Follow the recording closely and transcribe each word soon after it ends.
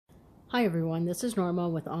Hi everyone, this is Norma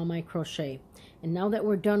with All My Crochet, and now that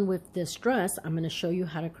we're done with this dress, I'm going to show you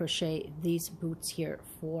how to crochet these boots here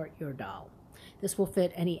for your doll. This will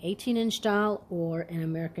fit any 18-inch doll or an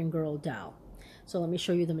American Girl doll. So let me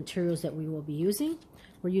show you the materials that we will be using.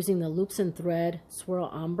 We're using the Loops and Thread Swirl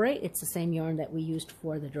Ombre. It's the same yarn that we used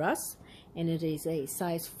for the dress, and it is a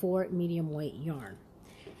size 4 medium weight yarn.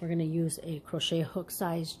 We're going to use a crochet hook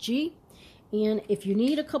size G. And if you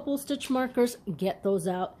need a couple of stitch markers, get those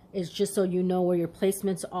out. It's just so you know where your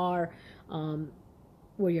placements are,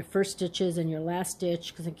 where your first stitch is and your last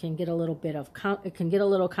stitch, because it can get a little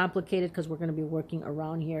complicated because we're going to be working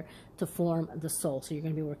around here to form the sole. So you're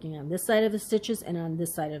going to be working on this side of the stitches and on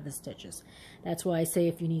this side of the stitches. That's why I say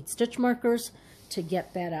if you need stitch markers, to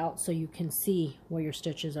get that out so you can see where your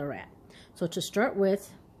stitches are at. So to start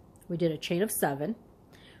with, we did a chain of 7.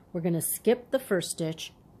 We're going to skip the first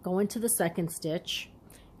stitch, go into the second stitch,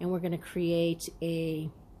 and we're going to create a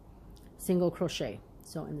single crochet.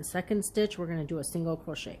 So in the second stitch, we're going to do a single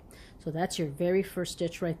crochet. So that's your very first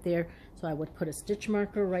stitch right there. So I would put a stitch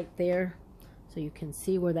marker right there so you can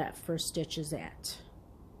see where that first stitch is at.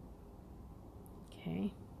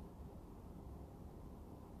 Okay.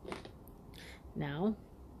 Now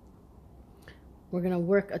we're going to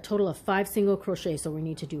work a total of 5 single crochets, so we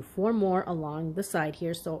need to do 4 more along the side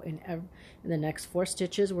here. So in the next 4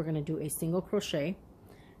 stitches, we're going to do a single crochet.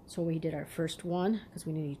 So we did our first one because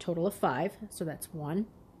we need a total of 5, so that's 1.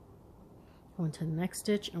 Go into the next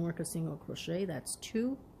stitch and work a single crochet. That's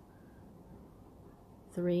 2,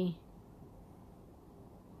 3,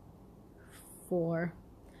 4,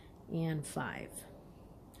 and 5.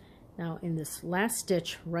 Now in this last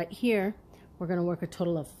stitch right here, we're going to work a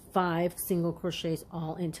total of 5 single crochets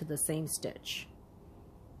all into the same stitch.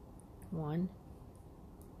 1,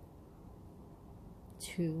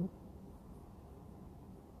 2,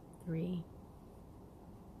 3,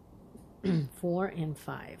 4, and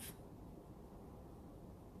 5.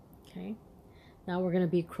 Okay. Now we're going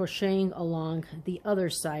to be crocheting along the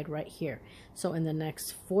other side right here. So in the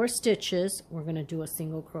next 4 stitches, we're going to do a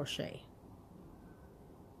single crochet.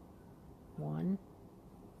 1,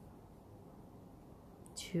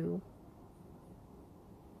 2,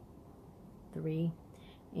 3,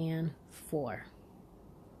 and 4.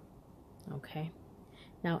 Okay.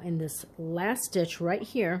 Now in this last stitch right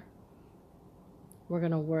here, we're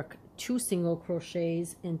going to work 2 single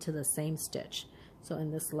crochets into the same stitch. So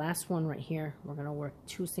in this last one right here, we're going to work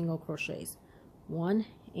 2 single crochets, 1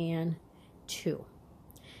 and 2.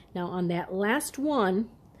 Now on that last one,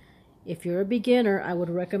 if you're a beginner, I would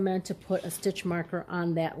recommend to put a stitch marker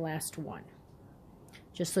on that last one,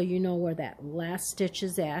 just so you know where that last stitch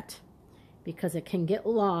is at, because it can get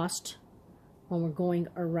lost when we're going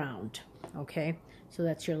around. Okay, so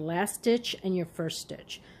that's your last stitch and your first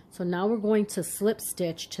stitch. So now we're going to slip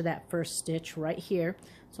stitch to that first stitch right here.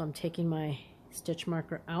 So I'm taking my stitch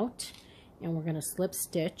marker out, and we're going to slip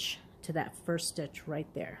stitch to that first stitch right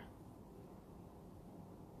there.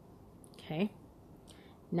 Okay,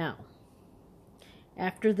 now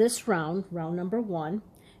after this round number 1,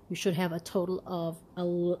 you should have a total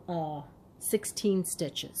of 16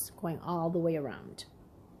 stitches going all the way around.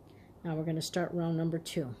 Now we're going to start round number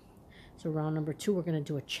 2. So round number 2, we're going to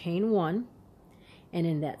do a chain 1, and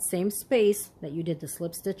in that same space that you did the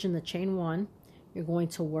slip stitch in the chain 1, you're going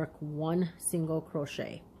to work 1 single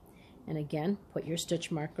crochet. And again, put your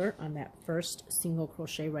stitch marker on that first single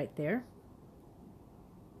crochet right there.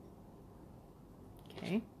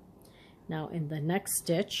 Okay. Now in the next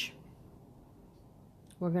stitch,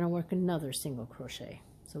 we're going to work another single crochet.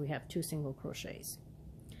 So we have 2 single crochets.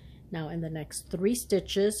 Now in the next 3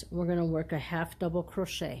 stitches, we're going to work a half double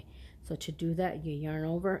crochet. So to do that, you yarn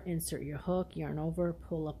over, insert your hook, yarn over,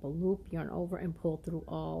 pull up a loop, yarn over, and pull through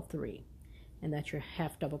all 3. And that's your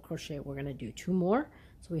half double crochet. We're going to do 2 more,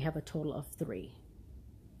 so we have a total of 3.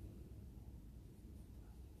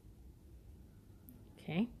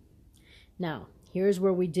 Okay. Now here's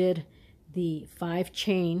where we did the 5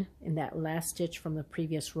 chain in that last stitch from the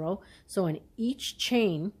previous row. So in each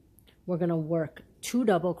chain, we're going to work 2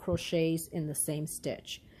 double crochets in the same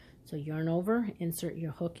stitch. So yarn over, insert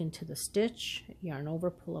your hook into the stitch, yarn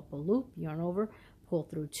over, pull up a loop, yarn over, pull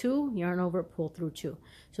through 2, yarn over, pull through 2.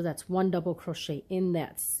 So that's 1 double crochet. In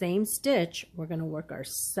that same stitch, we're going to work our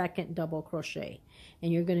second double crochet,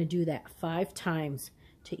 and you're going to do that 5 times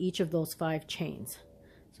to each of those 5 chains.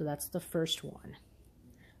 So that's the first one.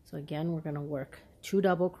 So again, we're going to work 2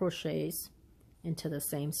 double crochets into the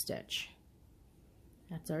same stitch.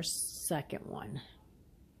 That's our second one.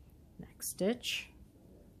 Next stitch,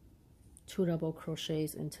 2 double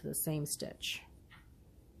crochets into the same stitch.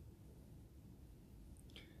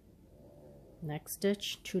 Next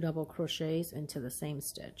stitch, 2 double crochets into the same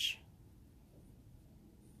stitch.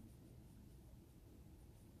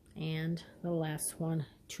 And the last one,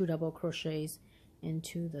 2 double crochets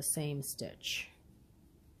into the same stitch.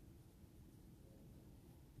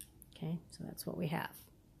 Okay, so that's what we have.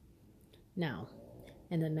 Now,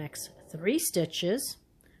 in the next 3 stitches,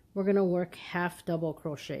 we're going to work half double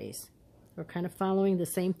crochets. We're kind of following the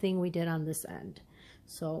same thing we did on this end.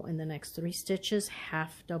 So in the next 3 stitches,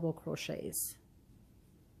 half double crochets.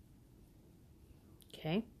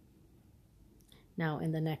 Okay. Now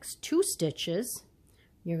in the next 2 stitches,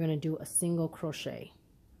 you're going to do a single crochet.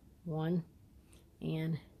 1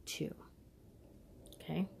 and 2.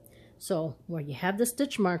 Okay. So where you have the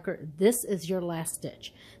stitch marker, this is your last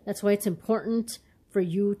stitch. That's why it's important for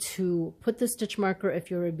you to put the stitch marker if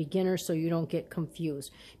you're a beginner so you don't get confused,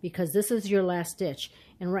 because this is your last stitch.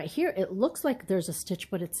 And right here it looks like there's a stitch,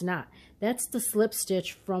 but it's not. That's the slip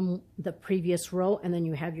stitch from the previous row, and then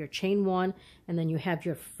you have your chain 1, and then you have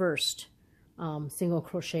your first single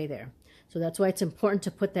crochet there. So that's why it's important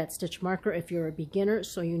to put that stitch marker if you're a beginner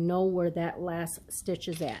so you know where that last stitch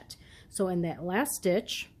is at. So in that last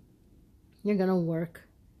stitch, you're going to work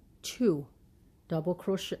 2 double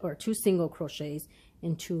crochet or 2 single crochets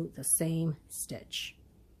into the same stitch.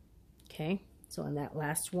 Okay, so in that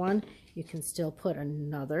last one you can still put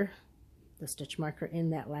the stitch marker in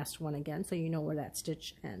that last one again so you know where that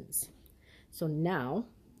stitch ends. So now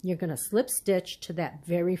you're going to slip stitch to that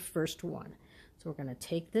very first one. So we're going to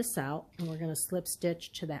take this out and we're going to slip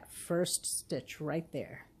stitch to that first stitch right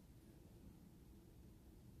there.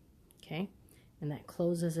 Okay, and that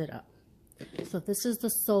closes it up. So this is the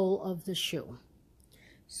sole of the shoe.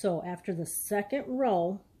 So after the second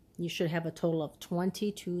row, you should have a total of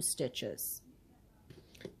 22 stitches.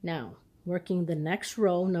 Now, working the next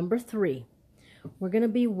row, number 3, we're going to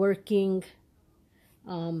be working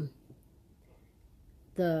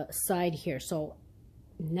the side here. So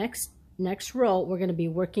next row, we're going to be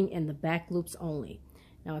working in the back loops only.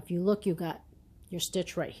 Now, if you look, you got your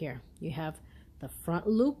stitch right here. You have the front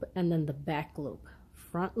loop and then the back loop.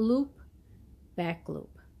 Front loop, back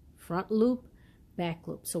loop, front loop, back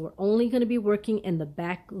loop. So we're only going to be working in the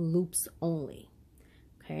back loops only.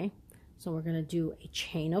 Okay, so we're going to do a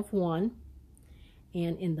chain of 1,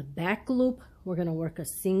 and in the back loop we're going to work a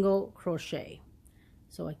single crochet.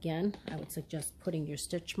 So again, I would suggest putting your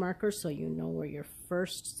stitch marker so you know where your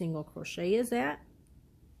first single crochet is at.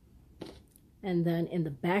 And then in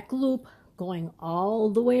the back loop, going all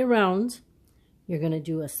the way around, you're going to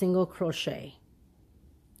do a single crochet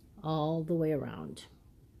all the way around.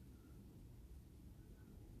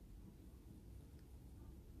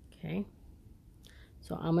 Okay,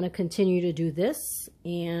 so I'm going to continue to do this,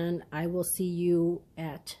 and I will see you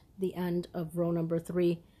at the end of row number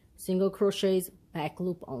 3, single crochets, back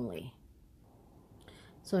loop only.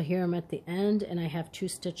 So here I'm at the end and I have 2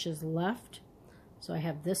 stitches left. So I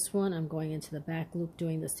have this one, I'm going into the back loop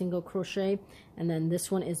doing the single crochet, and then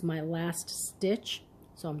this one is my last stitch,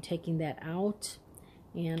 so I'm taking that out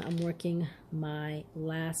and I'm working my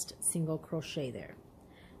last single crochet there.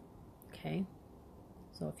 Okay,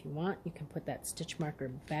 so if you want, you can put that stitch marker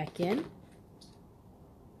back in.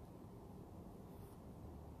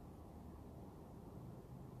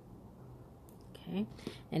 Okay,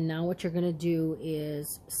 and now what you're going to do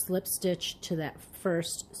is slip stitch to that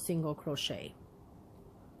first single crochet.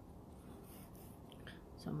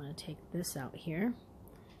 So I'm going to take this out here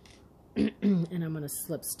and I'm going to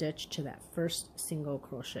slip stitch to that first single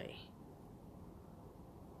crochet.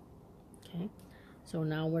 Okay, so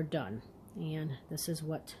now we're done, and this is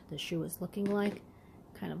what the shoe is looking like.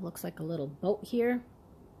 Kind of looks like a little boat here,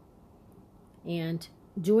 and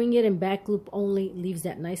doing it in back loop only leaves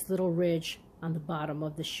that nice little ridge on the bottom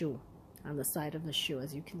of the shoe, on the side of the shoe,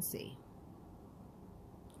 as you can see.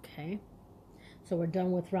 Okay, so we're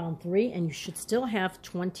done with round 3, and you should still have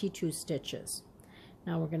 22 stitches.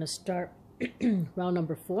 Now we're going to start round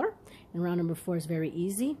number 4, and round number 4 is very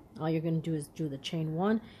easy. All you're going to do is do the chain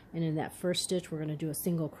 1, and in that first stitch we're going to do a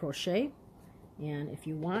single crochet, and if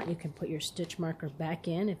you want you can put your stitch marker back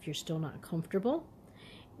in if you're still not comfortable,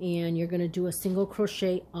 and you're going to do a single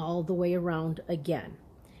crochet all the way around again.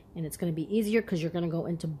 And it's going to be easier because you're going to go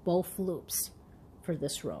into both loops for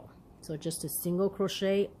this row. So just a single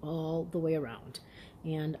crochet all the way around.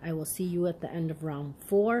 And I will see you at the end of round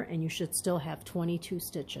 4, and you should still have 22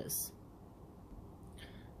 stitches.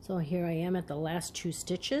 So here I am at the last 2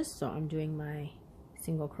 stitches. So I'm doing my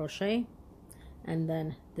single crochet, and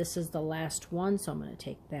then this is the last one, so I'm going to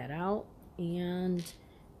take that out and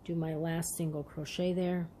do my last single crochet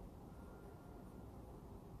there.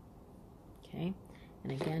 Okay,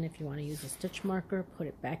 And again, if you want to use a stitch marker, put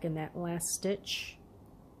it back in that last stitch.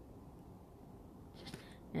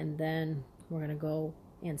 And then we're going to go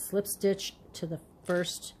and slip stitch to the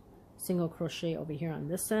first single crochet over here on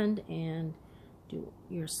this end and do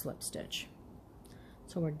your slip stitch.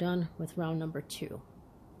 So we're done with round number 2.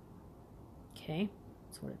 Okay,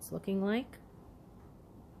 that's what it's looking like.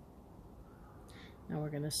 Now we're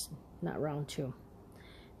going to, not round 2.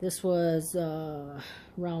 This was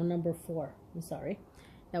round number 4. I'm sorry.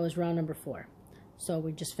 That was round number 4. So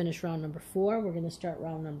we just finished round number 4. We're going to start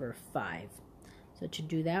round number 5. So to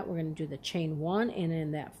do that, we're going to do the chain 1, and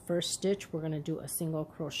in that first stitch, we're going to do a single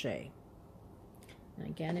crochet. And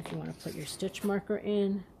again, if you want to put your stitch marker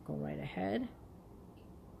in, go right ahead.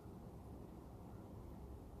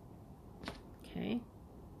 Okay.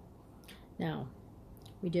 Now,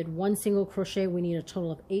 we did 1 single crochet. We need a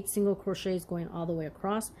total of 8 single crochets going all the way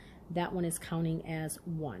across. That one is counting as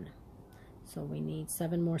 1. So we need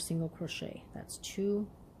 7 more single crochet. That's 2.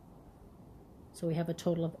 So we have a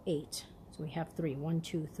total of 8. So we have 3. 1,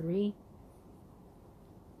 2, 3,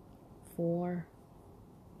 4,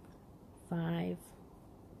 5,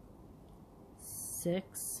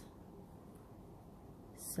 6,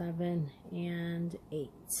 7, and 8.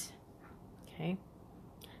 Okay.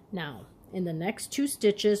 Now, in the next 2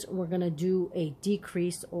 stitches, we're going to do a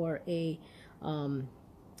decrease or a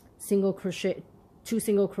single crochet, 2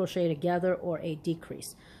 single crochet together, or a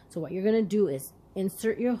decrease. So what you're going to do is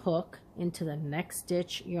insert your hook into the next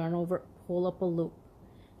stitch, yarn over, pull up a loop.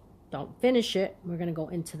 Don't finish it. We're going to go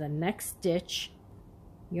into the next stitch,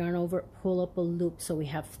 yarn over, pull up a loop. So we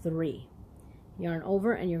have 3. Yarn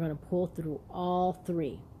over, and you're going to pull through all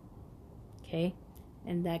 3. Okay,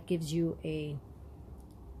 and that gives you a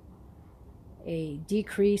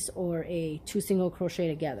decrease or a 2 single crochet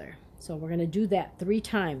together. So we're going to do that 3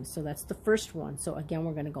 times. So that's the first one. So again,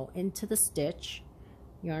 we're going to go into the stitch,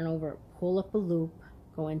 yarn over, pull up a loop,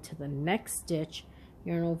 go into the next stitch,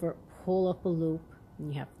 yarn over, pull up a loop,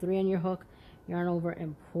 and you have 3 on your hook, yarn over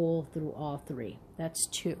and pull through all 3. That's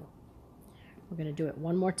 2. We're going to do it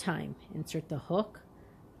one more time. Insert the hook,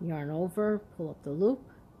 yarn over, pull up the loop,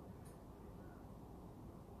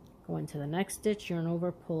 go into the next stitch, yarn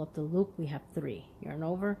over, pull up the loop. We have 3. Yarn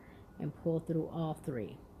over and pull through all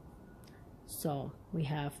 3. So we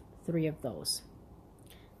have 3 of those.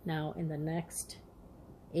 Now in the next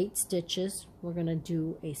 8 stitches, we're going to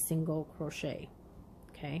do a single crochet.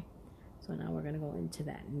 Okay, so now we're going to go into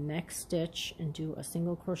that next stitch and do a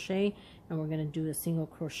single crochet, and we're going to do a single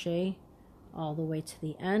crochet all the way to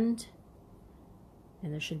the end,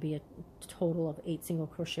 and there should be a total of 8 single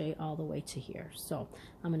crochet all the way to here. So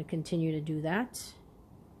I'm going to continue to do that,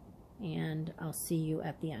 and I'll see you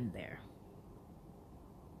at the end there.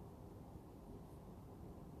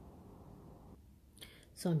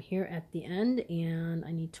 So I'm here at the end, and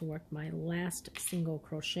I need to work my last single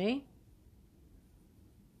crochet.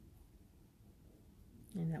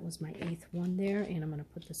 And that was my 8th one there, and I'm going to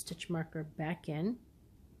put the stitch marker back in.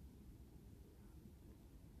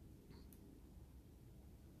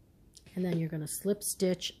 And then you're going to slip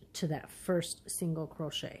stitch to that first single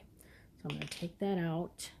crochet. So I'm going to take that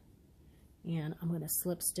out, and I'm going to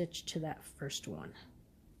slip stitch to that first one.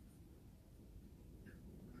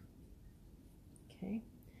 Okay,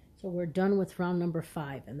 so we're done with round number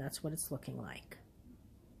 5, and that's what it's looking like.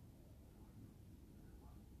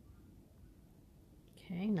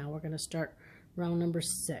 Okay, now we're going to start round number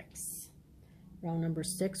 6. Round number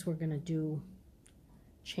 6, we're going to do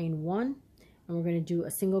chain 1, and we're going to do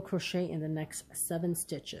a single crochet in the next 7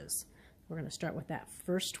 stitches. We're going to start with that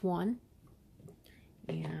first one,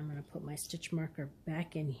 and I'm going to put my stitch marker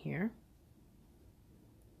back in here.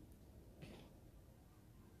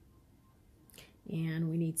 And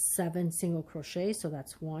we need 7 single crochets, so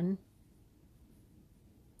that's 1,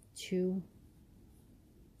 2,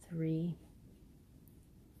 3,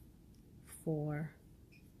 4,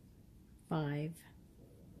 5,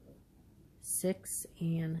 6,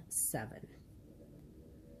 and 7.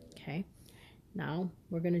 Okay, now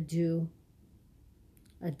we're going to do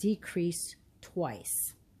a decrease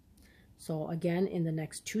twice. So again, in the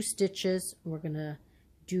next 2 stitches, we're going to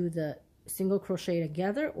do the single crochet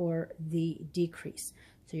together or the decrease.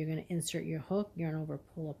 So you're going to insert your hook, yarn over,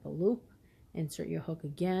 pull up a loop, insert your hook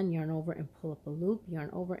again, yarn over and pull up a loop,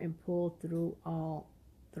 yarn over and pull through all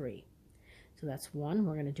 3. So that's 1.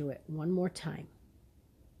 We're going to do it one more time.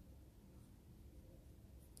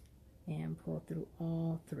 And pull through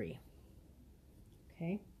all 3.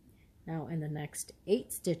 Okay. Now in the next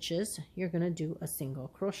 8 stitches, you're going to do a single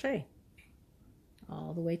crochet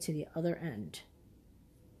all the way to the other end.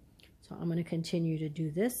 So I'm going to continue to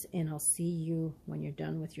do this, and I'll see you when you're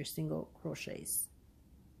done with your single crochets.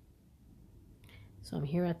 So I'm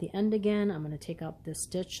here at the end again. I'm going to take out this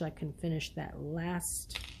stitch so I can finish that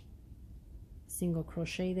last single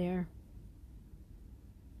crochet there.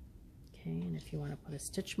 Okay, and if you want to put a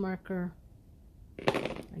stitch marker,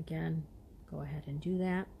 again, go ahead and do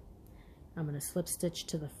that. I'm going to slip stitch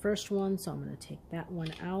to the first one, so I'm going to take that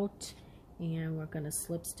one out, and we're going to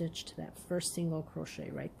slip stitch to that first single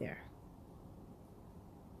crochet right there.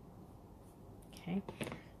 Okay,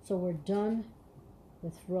 so we're done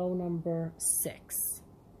with row number 6,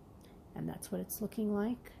 and that's what it's looking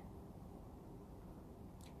like.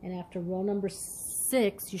 And after row number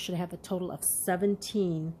 6, you should have a total of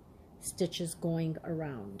 17 stitches going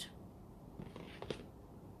around.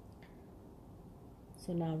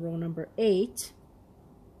 So now row number 8,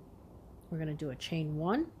 we're going to do a chain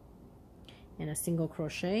 1 and a single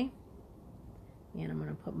crochet, and I'm going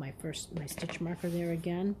to put my stitch marker there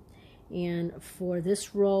again. And for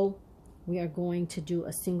this row, we are going to do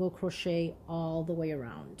a single crochet all the way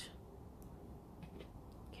around.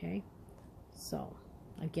 Okay, so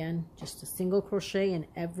again, just a single crochet in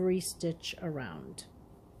every stitch around.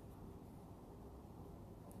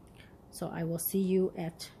 So I will see you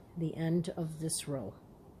at the end of this row.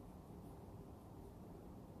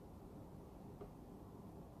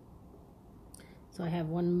 So I have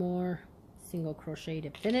one more single crochet to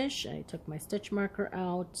finish. I took my stitch marker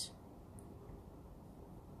out.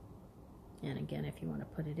 And again, if you want to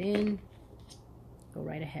put it in, go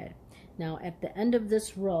right ahead. Now at the end of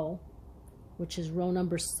this row, which is row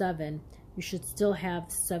number 7, you should still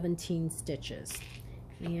have 17 stitches.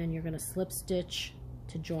 And you're going to slip stitch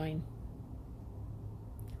to join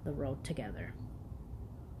the row together.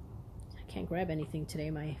 I can't grab anything today.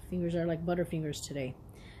 My fingers are like butterfingers today.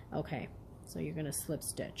 Okay, so you're going to slip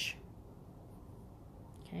stitch.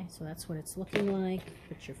 Okay, so that's what it's looking like.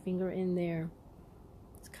 Put your finger in there.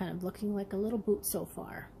 It's kind of looking like a little boot so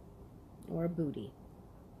far, or a booty.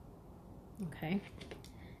 Okay,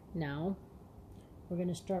 now we're going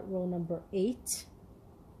to start row number 8. So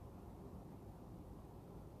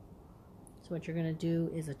what you're going to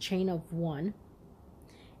do is a chain of 1,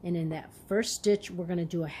 and in that first stitch we're going to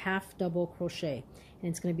do a half double crochet, and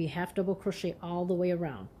it's going to be a half double crochet all the way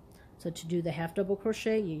around. So to do the half double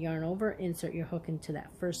crochet, you yarn over, insert your hook into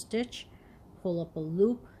that first stitch, pull up a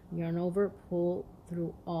loop, yarn over, pull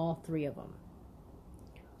through all 3 of them.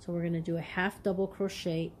 So we're going to do a half double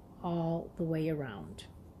crochet all the way around.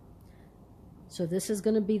 So this is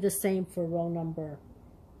going to be the same for row number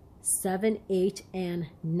 7, 8, and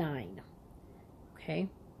 9. Okay,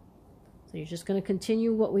 so you're just going to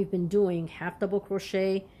continue what we've been doing. Half double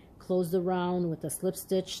crochet, close the round with a slip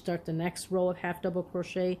stitch, start the next row of half double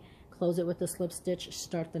crochet, close it with a slip stitch,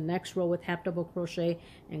 start the next row with half double crochet,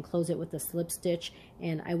 and close it with a slip stitch.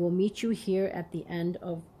 And I will meet you here at the end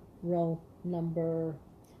of row number,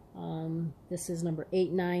 this is number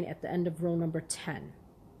 8, 9, at the end of row number 10.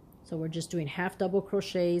 So we're just doing half double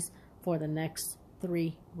crochets for the next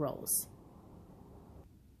 3 rows.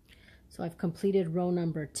 So I've completed row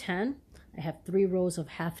number 10. I have 3 rows of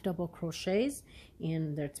half double crochets,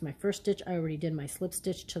 and that's my first stitch. I already did my slip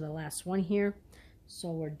stitch to the last one here.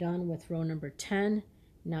 So we're done with row number 10.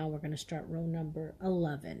 Now we're going to start row number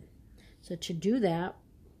 11. So to do that,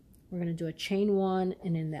 we're going to do a chain 1,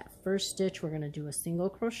 and in that first stitch we're going to do a single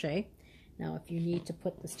crochet. Now if you need to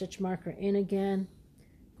put the stitch marker in again,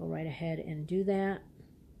 go right ahead and do that.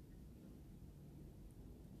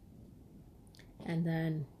 And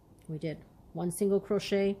then we did 1 single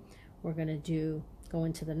crochet. We're going to go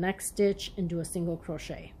into the next stitch and do a single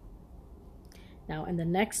crochet. Now in the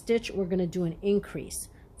next stitch we're going to do an increase.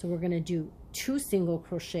 So we're going to do 2 single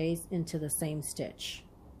crochets into the same stitch.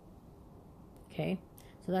 Okay,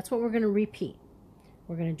 so that's what we're going to repeat.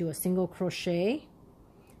 We're going to do a single crochet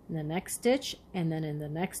in the next stitch, and then in the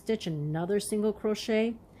next stitch another single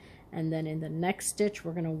crochet, and then in the next stitch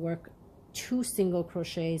we're going to work 2 single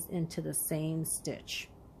crochets into the same stitch.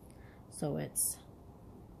 So it's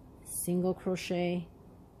single crochet,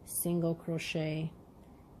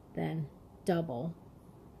 then double,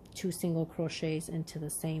 2 single crochets into the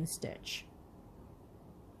same stitch,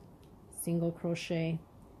 single crochet,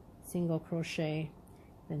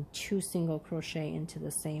 then 2 single crochet into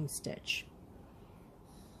the same stitch.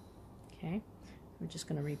 Okay, we're just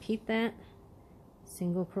going to repeat that.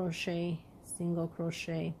 Single crochet,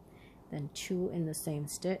 then 2 in the same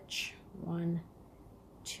stitch, 1,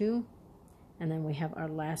 2, and then we have our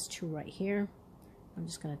last 2 right here. I'm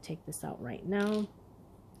just going to take this out right now,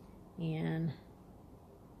 and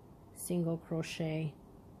single crochet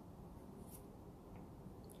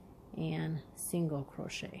and single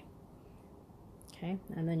crochet. Okay,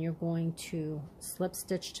 and then you're going to slip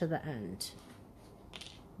stitch to the end.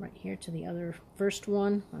 right here to the other first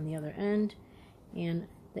one on the other end, and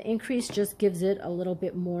the increase just gives it a little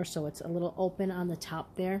bit more, so it's a little open on the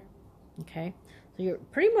top there. Okay, so you're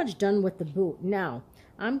pretty much done with the boot. Now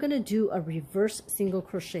I'm going to do a reverse single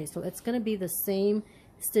crochet, so it's going to be the same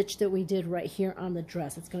stitch that we did right here on the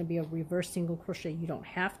dress. It's going to be a reverse single crochet. You don't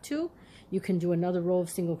have to. You can do another row of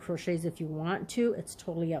single crochets if you want to. It's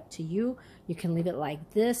totally up to you. You can leave it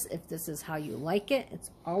like this if this is how you like it.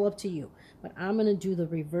 It's all up to you. But I'm going to do the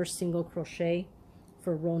reverse single crochet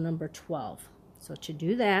for row number 12. So to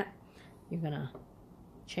do that, you're going to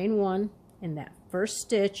chain 1. In that first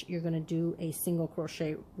stitch, you're going to do a single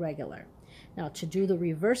crochet regular. Now to do the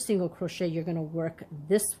reverse single crochet, you're going to work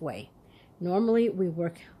this way. Normally we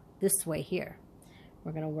work this way here.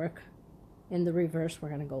 We're going to work in the reverse. We're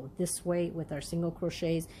going to go this way with our single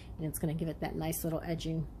crochets, and it's going to give it that nice little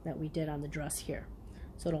edging that we did on the dress here.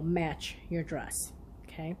 So it'll match your dress.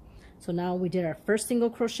 Okay, so now we did our first single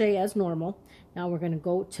crochet as normal. Now we're going to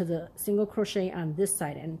go to the single crochet on this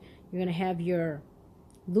side, and you're going to have your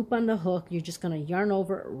loop on the hook. You're just going to yarn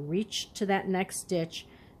over, reach to that next stitch,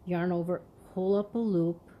 yarn over, pull up a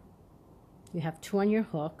loop. You have 2 on your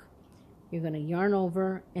hook. You're going to yarn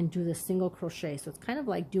over and do the single crochet. So it's kind of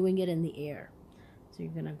like doing it in the air. So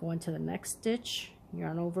you're going to go into the next stitch,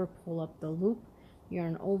 yarn over, pull up the loop,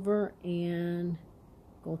 yarn over, and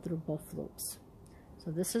go through both loops. So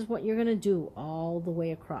this is what you're going to do all the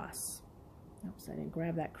way across. Oops, I didn't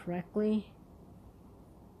grab that correctly.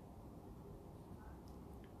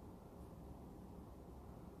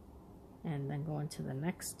 And then go into the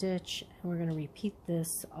next stitch, and we're going to repeat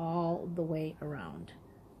this all the way around.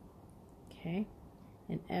 Okay,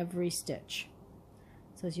 in every stitch.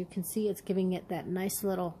 So as you can see, it's giving it that nice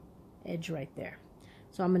little edge right there.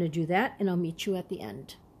 So I'm going to do that, and I'll meet you at the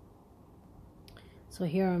end. So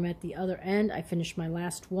here I'm at the other end. I finished my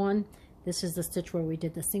last one. This is the stitch where we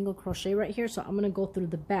did the single crochet right here. So I'm going to go through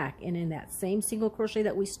the back, and in that same single crochet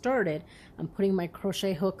that we started, I'm putting my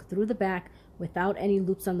crochet hook through the back without any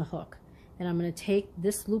loops on the hook. And I'm going to take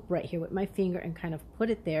this loop right here with my finger and kind of put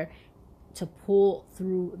it there to pull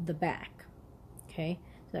through the back. Okay,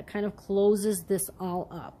 so that kind of closes this all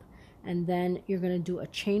up, and then you're going to do a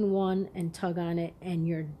chain 1 and tug on it, and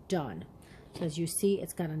you're done. So as you see,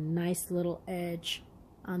 it's got a nice little edge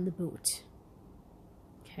on the boot.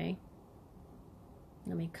 Okay,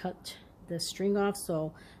 let me cut the string off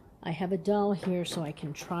so I have a doll here so I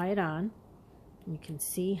can try it on. You can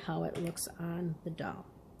see how it looks on the doll.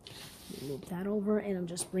 Move that over, and I'm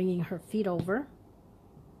just bringing her feet over.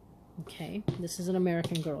 Okay, this is an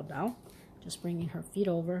American Girl doll. Just bringing her feet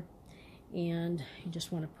over, and you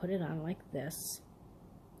just want to put it on like this.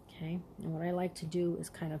 Okay, and what I like to do is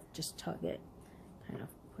kind of just tug it, kind of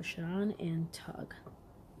push it on and tug,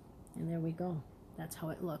 and there we go. That's how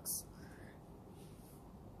it looks.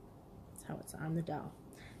 That's how it's on the doll.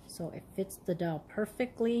 So it fits the doll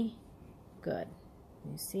perfectly good.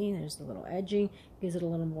 You see, there's the little edging, gives it a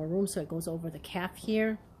little more room so it goes over the calf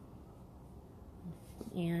here,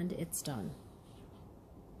 and it's done.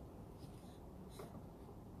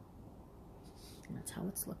 That's how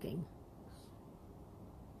it's looking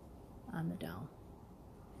on the doll.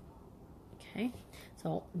 Okay,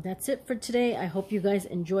 so that's it for today. I hope you guys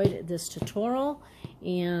enjoyed this tutorial,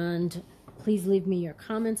 and please leave me your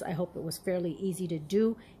comments. I hope it was fairly easy to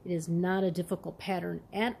do. It is not a difficult pattern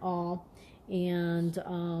at all, and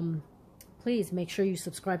please make sure you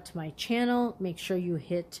subscribe to my channel. Make sure you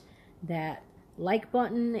hit that like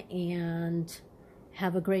button, and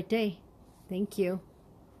have a great day. Thank you.